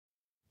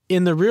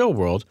In the real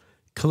world,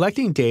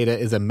 collecting data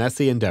is a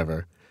messy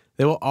endeavor.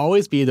 There will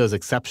always be those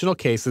exceptional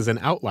cases and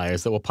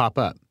outliers that will pop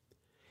up.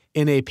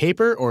 In a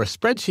paper or a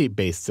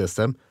spreadsheet-based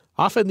system,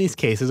 often these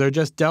cases are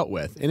just dealt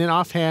with in an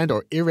offhand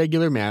or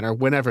irregular manner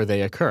whenever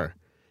they occur.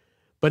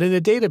 But in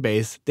a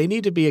database, they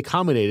need to be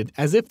accommodated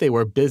as if they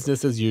were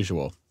business as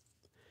usual.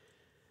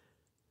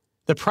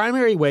 The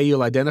primary way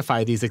you'll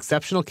identify these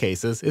exceptional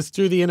cases is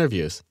through the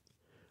interviews.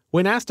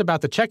 When asked about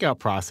the checkout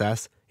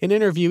process, an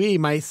interviewee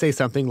might say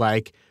something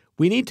like,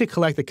 "We need to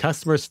collect the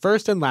customer's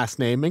first and last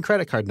name and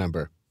credit card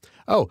number.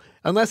 Oh,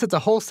 unless it's a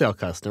wholesale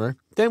customer,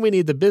 then we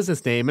need the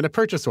business name and a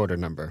purchase order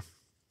number."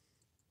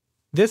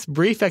 This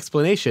brief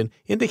explanation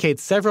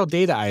indicates several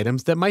data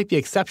items that might be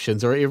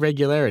exceptions or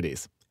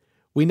irregularities.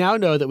 We now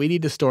know that we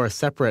need to store a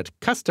separate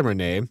customer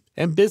name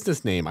and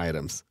business name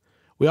items.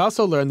 We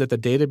also learned that the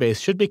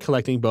database should be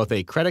collecting both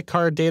a credit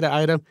card data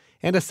item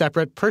and a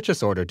separate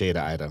purchase order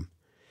data item.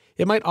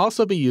 It might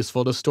also be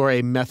useful to store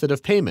a method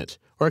of payment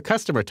or a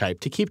customer type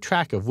to keep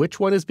track of which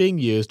one is being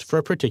used for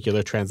a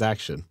particular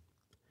transaction.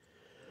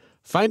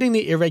 Finding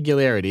the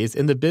irregularities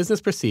in the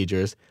business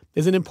procedures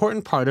is an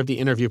important part of the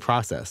interview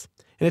process,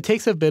 and it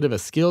takes a bit of a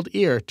skilled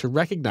ear to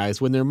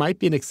recognize when there might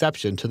be an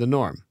exception to the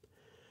norm.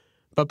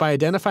 But by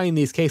identifying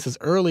these cases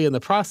early in the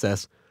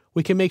process,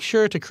 we can make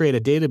sure to create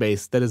a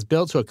database that is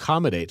built to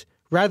accommodate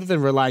rather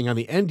than relying on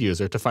the end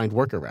user to find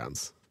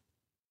workarounds.